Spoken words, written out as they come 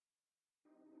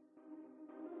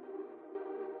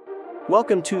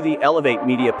Welcome to the Elevate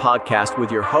Media Podcast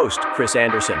with your host, Chris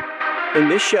Anderson. In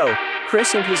this show,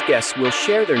 Chris and his guests will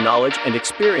share their knowledge and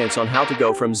experience on how to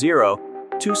go from zero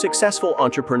to successful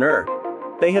entrepreneur.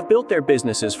 They have built their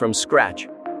businesses from scratch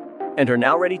and are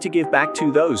now ready to give back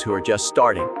to those who are just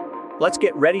starting. Let's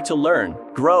get ready to learn,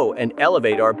 grow, and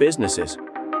elevate our businesses.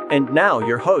 And now,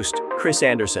 your host, Chris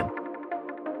Anderson.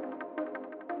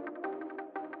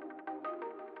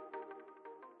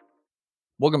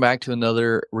 Welcome back to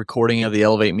another recording of the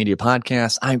Elevate Media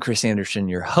Podcast. I'm Chris Anderson,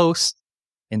 your host,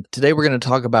 and today we're going to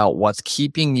talk about what's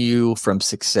keeping you from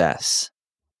success.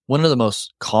 One of the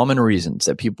most common reasons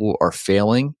that people are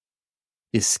failing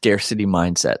is scarcity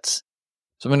mindsets.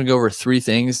 So I'm going to go over 3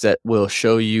 things that will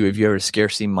show you if you have a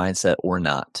scarcity mindset or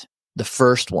not. The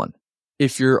first one,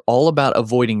 if you're all about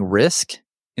avoiding risk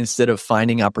instead of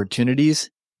finding opportunities,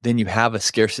 then you have a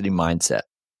scarcity mindset.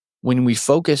 When we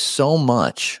focus so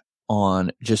much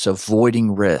on just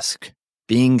avoiding risk,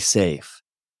 being safe,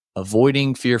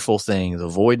 avoiding fearful things,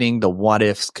 avoiding the what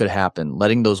ifs could happen,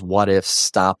 letting those what ifs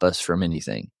stop us from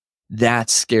anything.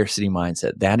 That's scarcity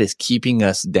mindset. That is keeping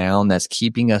us down. That's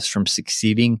keeping us from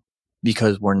succeeding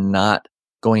because we're not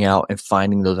going out and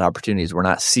finding those opportunities. We're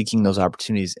not seeking those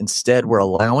opportunities. Instead, we're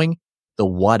allowing the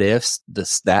what ifs,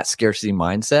 that scarcity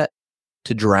mindset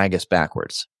to drag us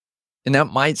backwards. And that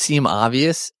might seem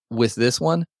obvious with this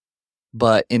one,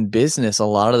 but in business, a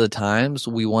lot of the times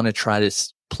we want to try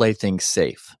to play things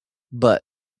safe. But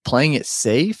playing it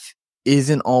safe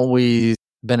isn't always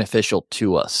beneficial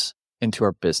to us and to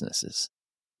our businesses.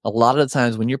 A lot of the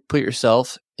times when you put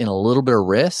yourself in a little bit of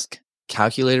risk,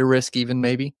 calculated risk even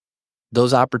maybe,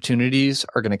 those opportunities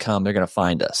are going to come. They're going to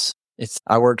find us. It's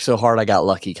I worked so hard, I got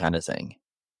lucky kind of thing.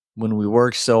 When we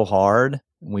work so hard,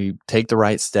 we take the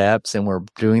right steps and we're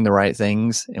doing the right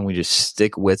things and we just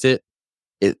stick with it.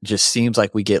 It just seems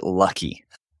like we get lucky.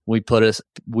 We put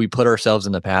ourselves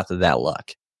in the path of that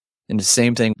luck. And the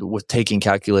same thing with taking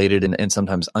calculated and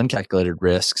sometimes uncalculated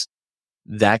risks,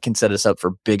 that can set us up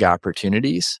for big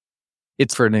opportunities.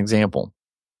 It's for an example.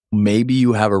 Maybe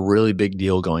you have a really big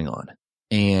deal going on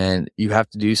and you have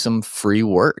to do some free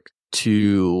work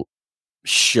to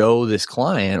show this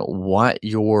client what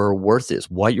your worth is,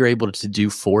 what you're able to do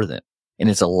for them. And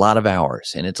it's a lot of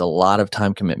hours and it's a lot of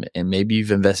time commitment. And maybe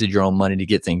you've invested your own money to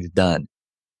get things done.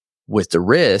 With the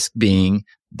risk being,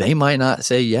 they might not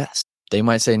say yes. They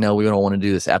might say, no, we don't want to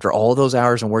do this. After all those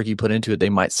hours and work you put into it, they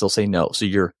might still say no. So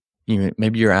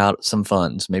maybe you're out some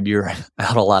funds. Maybe you're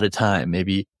out a lot of time.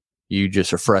 Maybe you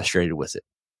just are frustrated with it.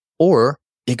 Or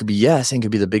it could be yes, and it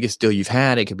could be the biggest deal you've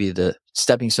had. It could be the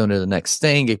stepping stone to the next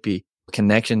thing. It could be a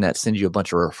connection that sends you a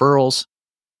bunch of referrals.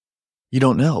 You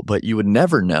don't know, but you would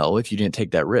never know if you didn't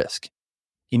take that risk.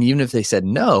 And even if they said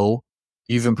no,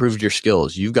 you've improved your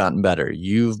skills. You've gotten better.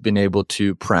 You've been able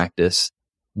to practice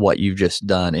what you've just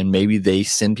done. And maybe they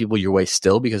send people your way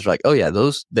still because they're like, oh yeah,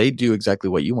 they do exactly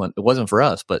what you want. It wasn't for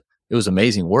us, but it was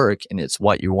amazing work and it's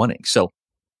what you're wanting. So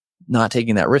not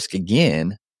taking that risk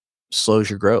again slows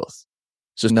your growth.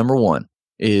 So number 1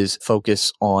 is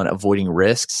focus on avoiding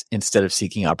risks instead of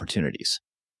seeking opportunities.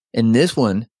 And this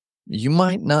one, you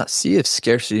might not see a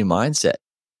scarcity mindset,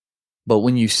 but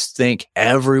when you think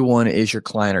everyone is your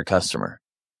client or customer,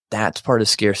 that's part of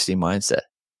scarcity mindset.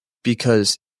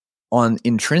 Because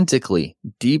intrinsically,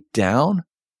 deep down,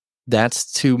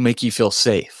 that's to make you feel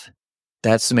safe.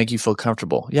 That's to make you feel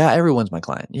comfortable. Yeah, everyone's my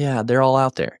client. Yeah, they're all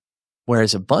out there.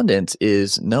 Whereas abundance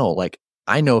is no, like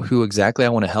I know who exactly I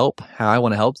want to help, how I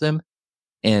want to help them.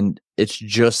 And it's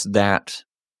just that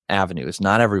avenue. It's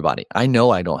not everybody. I know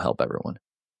I don't help everyone.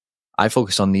 I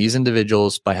focus on these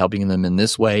individuals by helping them in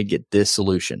this way, get this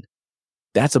solution.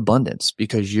 That's abundance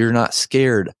because you're not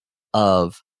scared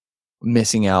of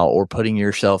missing out or putting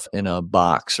yourself in a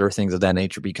box or things of that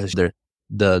nature because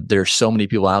there's so many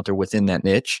people out there within that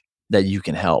niche that you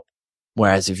can help.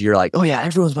 Whereas if you're like, oh yeah,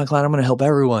 everyone's my client, I'm going to help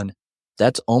everyone.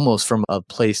 That's almost from a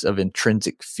place of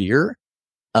intrinsic fear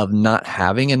of not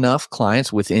having enough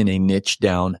clients within a niche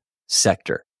down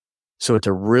sector. So it's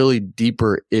a really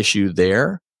deeper issue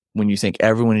there when you think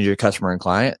everyone is your customer and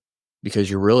client, because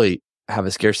you really have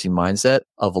a scarcity mindset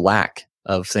of lack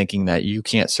of thinking that you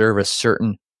can't serve a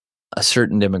certain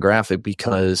demographic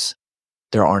because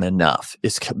there aren't enough.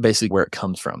 It's basically where it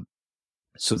comes from.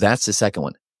 So that's the second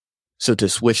one. So to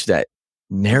switch that,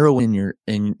 narrow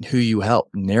in who you help,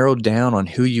 narrow down on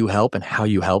who you help and how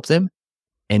you help them.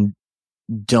 And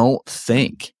don't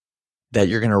think that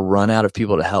you're going to run out of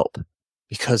people to help.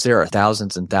 Because there are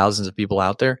thousands and thousands of people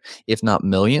out there, if not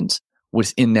millions,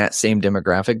 within that same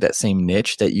demographic, that same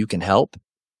niche that you can help.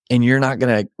 And you're not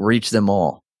going to reach them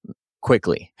all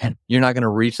quickly. You're not going to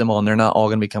reach them all and they're not all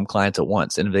going to become clients at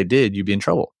once. And if they did, you'd be in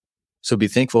trouble. So be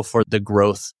thankful for the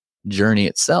growth journey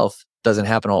itself. Doesn't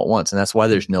happen all at once. And that's why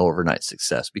there's no overnight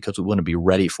success, because we want to be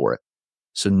ready for it.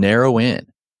 So narrow in,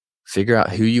 figure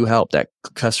out who you help, that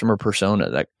customer persona,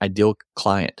 that ideal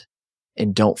client,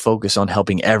 and don't focus on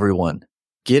helping everyone.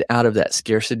 Get out of that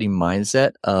scarcity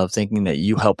mindset of thinking that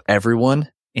you help everyone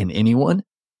and anyone,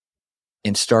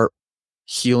 and start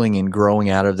healing and growing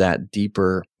out of that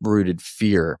deeper rooted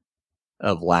fear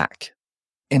of lack.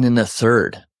 And then the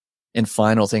third and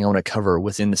final thing I want to cover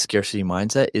within the scarcity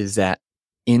mindset is that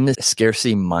in the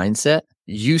scarcity mindset,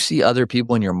 you see other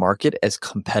people in your market as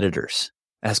competitors,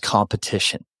 as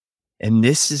competition. And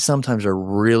this is sometimes a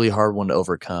really hard one to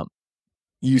overcome.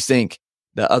 You think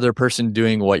the other person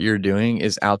doing what you're doing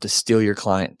is out to steal your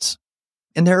clients.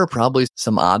 And there are probably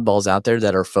some oddballs out there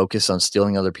that are focused on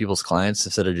stealing other people's clients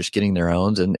instead of just getting their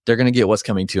own. And they're going to get what's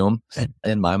coming to them,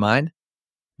 in my mind.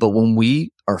 But when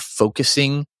we are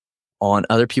focusing on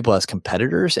other people as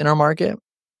competitors in our market,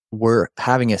 we're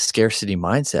having a scarcity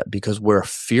mindset because we're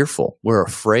fearful. We're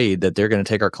afraid that they're going to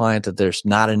take our client, that there's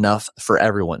not enough for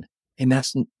everyone. And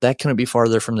that couldn't be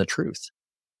farther from the truth.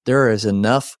 There is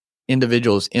enough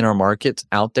individuals in our markets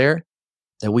out there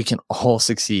that we can all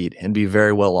succeed and be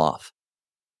very well off.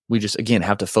 We just, again,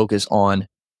 have to focus on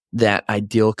that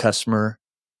ideal customer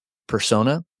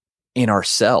persona in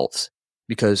ourselves,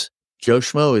 because Joe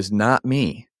Schmo is not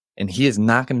me, and he is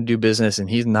not going to do business, and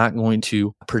he's not going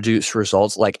to produce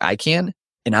results like I can,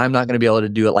 and I'm not going to be able to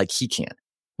do it like he can.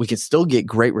 We can still get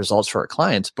great results for our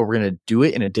clients, but we're going to do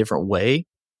it in a different way,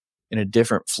 in a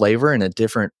different flavor, in a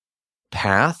different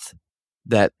path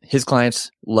that his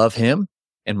clients love him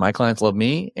and my clients love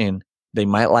me, and they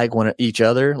might like each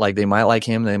other, like they might like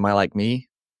him, they might like me,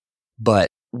 but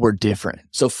we're different.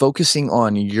 So focusing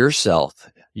on yourself,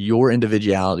 your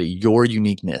individuality, your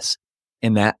uniqueness,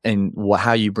 and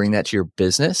how you bring that to your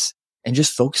business, and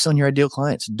just focus on your ideal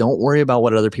clients. Don't worry about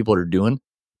what other people are doing.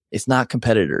 It's not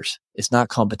competitors. It's not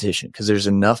competition, because there's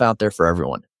enough out there for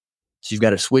everyone. So you've got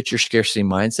to switch your scarcity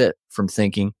mindset from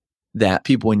thinking that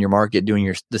people in your market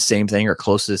doing the same thing or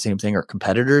close to the same thing are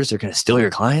competitors. They're going to steal your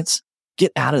clients.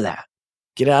 Get out of that.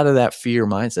 Get out of that fear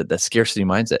mindset, that scarcity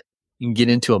mindset. You can get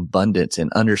into abundance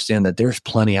and understand that there's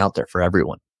plenty out there for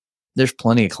everyone. There's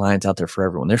plenty of clients out there for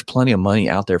everyone. There's plenty of money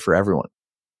out there for everyone.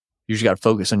 You just got to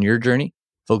focus on your journey,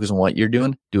 focus on what you're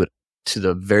doing, do it to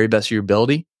the very best of your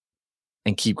ability,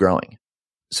 and keep growing.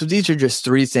 So these are just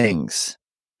 3 things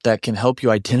that can help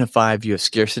you identify if you have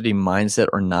scarcity mindset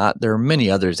or not. There are many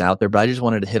others out there, but I just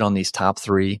wanted to hit on these top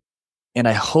 3. And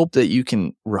I hope that you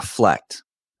can reflect.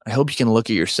 I hope you can look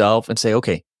at yourself and say,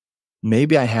 okay,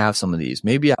 maybe I have some of these.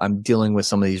 Maybe I'm dealing with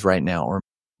some of these right now. Or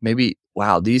maybe,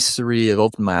 wow, these 3 have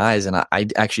opened my eyes, and I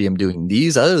actually am doing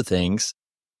these other things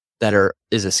that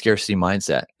is a scarcity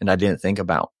mindset and I didn't think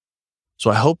about.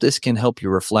 So I hope this can help you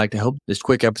reflect. I hope this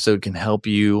quick episode can help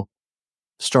you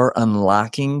start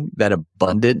unlocking that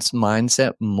abundance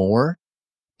mindset more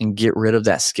and get rid of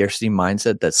that scarcity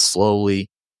mindset that's slowly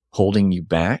holding you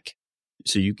back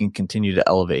so you can continue to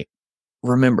elevate.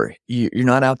 Remember, you're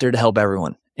not out there to help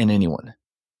everyone and anyone.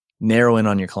 Narrow in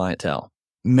on your clientele.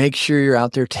 Make sure you're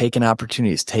out there taking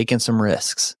opportunities, taking some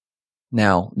risks.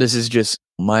 Now, this is just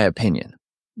my opinion,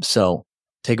 so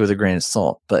take it with a grain of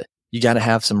salt, but you got to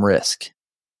have some risk.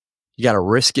 You got to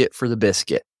risk it for the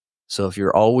biscuit. So if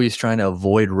you're always trying to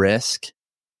avoid risk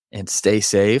and stay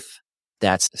safe,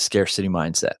 that's a scarcity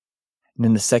mindset. And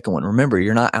then the second one, remember,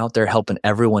 you're not out there helping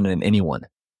everyone and anyone.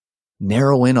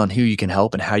 Narrow in on who you can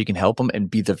help and how you can help them,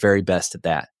 and be the very best at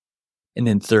that. And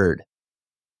then third,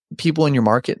 people in your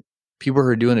market, people who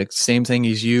are doing the same thing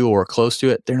as you or close to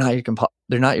it, they're not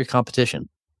your competition.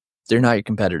 They're not your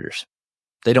competitors.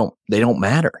 They don't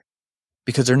matter,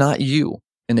 because they're not you,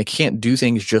 and they can't do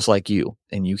things just like you,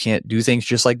 and you can't do things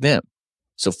just like them.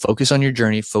 So focus on your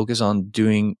journey, focus on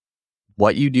doing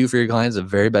what you do for your clients the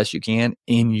very best you can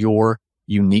in your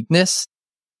uniqueness,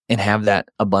 and have that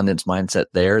abundance mindset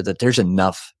there, that there's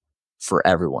enough for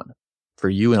everyone, for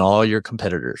you and all your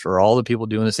competitors or all the people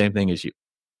doing the same thing as you.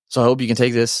 So I hope you can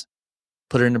take this,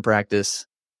 put it into practice,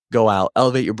 go out,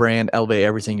 elevate your brand, elevate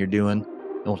everything you're doing,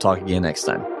 and we'll talk again next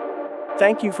time.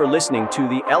 Thank you for listening to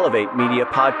the Elevate Media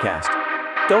Podcast.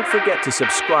 Don't forget to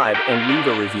subscribe and leave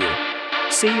a review.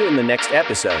 See you in the next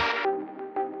episode.